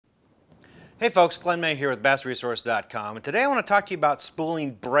Hey folks, Glenn May here with BassResource.com, and today I want to talk to you about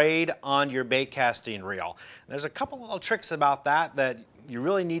spooling braid on your bait casting reel. There's a couple little tricks about that you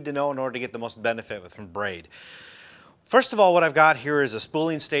really need to know in order to get the most benefit from braid. First of all, what I've got here is a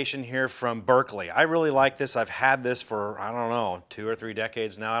spooling station here from Berkeley. I really like this. I've had this for, I don't know, 2 or 3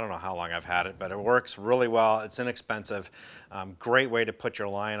 decades now. I don't know how long I've had it, but it works really well. It's inexpensive. Great way to put your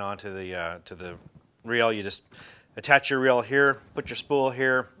line onto the reel. You just attach your reel here, put your spool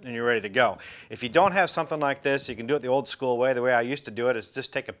here, and you're ready to go. If you don't have something like this, you can do it the old school way. The way I used to do it is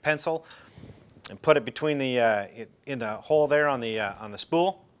just take a pencil and put it between the in the hole there on the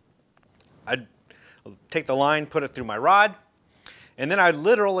spool. I'd take the line, put it through my rod, and then I'd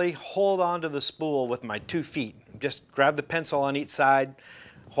literally hold onto the spool with my 2 feet. Just grab the pencil on each side,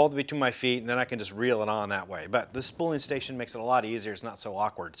 hold it between my feet, and then I can just reel it on that way. But the spooling station makes it a lot easier. It's not so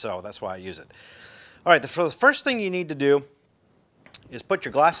awkward, so that's why I use it. All right, the first thing you need to do is put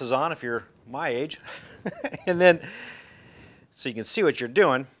your glasses on if you're my age, and then so you can see what you're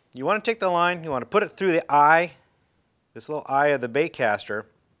doing. You want to take the line, you want to put it through the eye, this little eye of the baitcaster,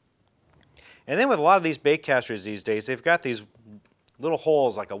 and then with a lot of these baitcasters these days, they've got these little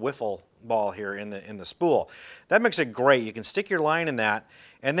holes like a wiffle ball here in the spool. That makes it great. You can stick your line in that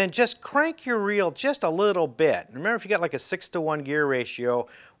and then just crank your reel just a little bit. Remember, if you got like a 6-to-1 gear ratio,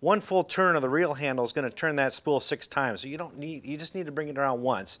 1 full turn of the reel handle is going to turn that spool 6 times. So you just need to bring it around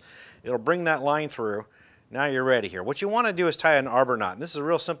once. It'll bring that line through. Now you're ready here. What you want to do is tie an arbor knot. And this is a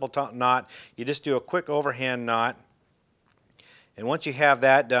real simple knot. You just do a quick overhand knot. And once you have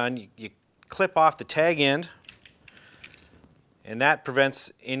that done, you clip off the tag end. And that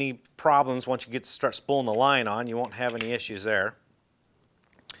prevents any problems once you get to start spooling the line on. You won't have any issues there.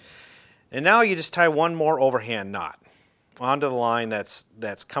 And now you just tie one more overhand knot onto the line that's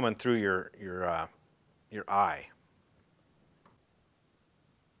coming through your eye.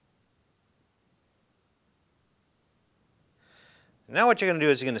 Now what you're going to do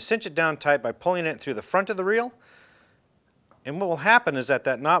is you're going to cinch it down tight by pulling it through the front of the reel. And what will happen is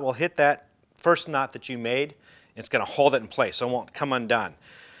that knot will hit that first knot that you made. It's going to hold it in place so it won't come undone.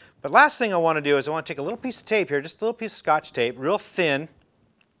 But last thing I want to do is I want to take a little piece of tape here, just a little piece of Scotch tape, real thin,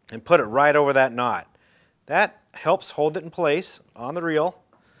 and put it right over that knot. That helps hold it in place on the reel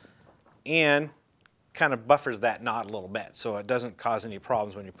and kind of buffers that knot a little bit so it doesn't cause any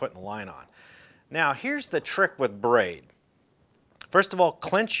problems when you're putting the line on. Now here's the trick with braid. First of all,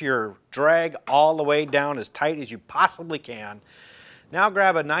 clench your drag all the way down as tight as you possibly can. Now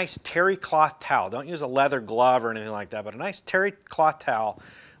grab a nice terry cloth towel. Don't use a leather glove or anything like that, but a nice terry cloth towel.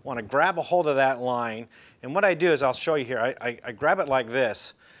 I want to grab a hold of that line, and what I do is I'll show you here. I grab it like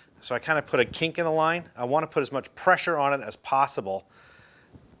this, so I kind of put a kink in the line. I want to put as much pressure on it as possible,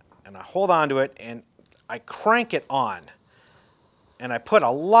 and I hold on to it and I crank it on, and I put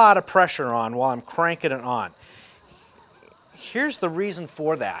a lot of pressure on while I'm cranking it on. Here's the reason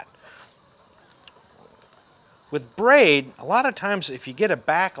for that. With braid, a lot of times if you get a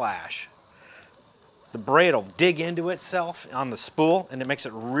backlash, the braid will dig into itself on the spool and it makes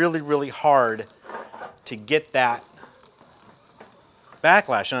it really, really hard to get that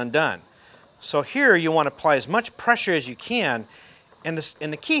backlash undone. So here you want to apply as much pressure as you can, and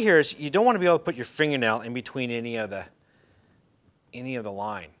the key here is you don't want to be able to put your fingernail in between any of the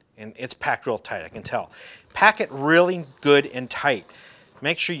line. And it's packed real tight, I can tell. Pack it really good and tight.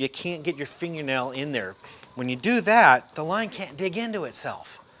 Make sure you can't get your fingernail in there. When you do that, the line can't dig into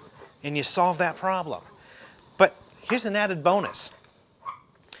itself, and you solve that problem. But here's an added bonus.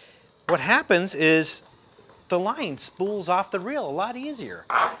 What happens is the line spools off the reel a lot easier,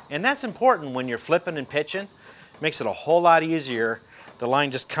 and that's important when you're flipping and pitching. It makes it a whole lot easier. The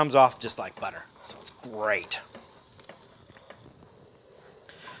line just comes off just like butter, so it's great.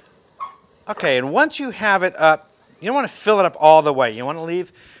 Okay, and once you have it up, you don't want to fill it up all the way. You want to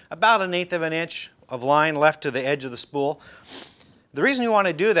leave about 1/8 of an inch of line left to the edge of the spool. The reason you want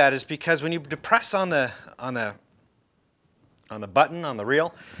to do that is because when you depress on the button on the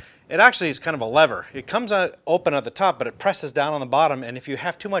reel, it actually is kind of a lever. It comes out open at the top, but it presses down on the bottom, and if you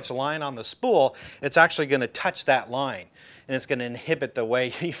have too much line on the spool, it's actually going to touch that line, and it's going to inhibit the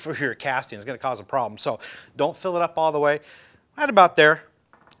way for your casting. It's going to cause a problem. So don't fill it up all the way. Right about there,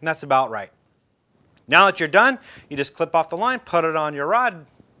 and that's about right. Now that you're done, you just clip off the line, put it on your rod,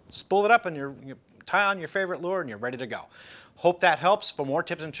 spool it up, and you tie on your favorite lure, and you're ready to go. Hope that helps. For more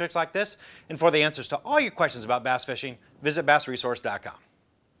tips and tricks like this, and for the answers to all your questions about bass fishing, visit BassResource.com.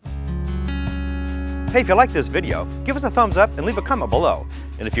 Hey, if you like this video, give us a thumbs up and leave a comment below.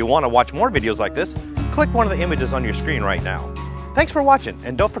 And if you want to watch more videos like this, click one of the images on your screen right now. Thanks for watching,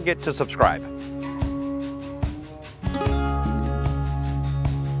 and don't forget to subscribe.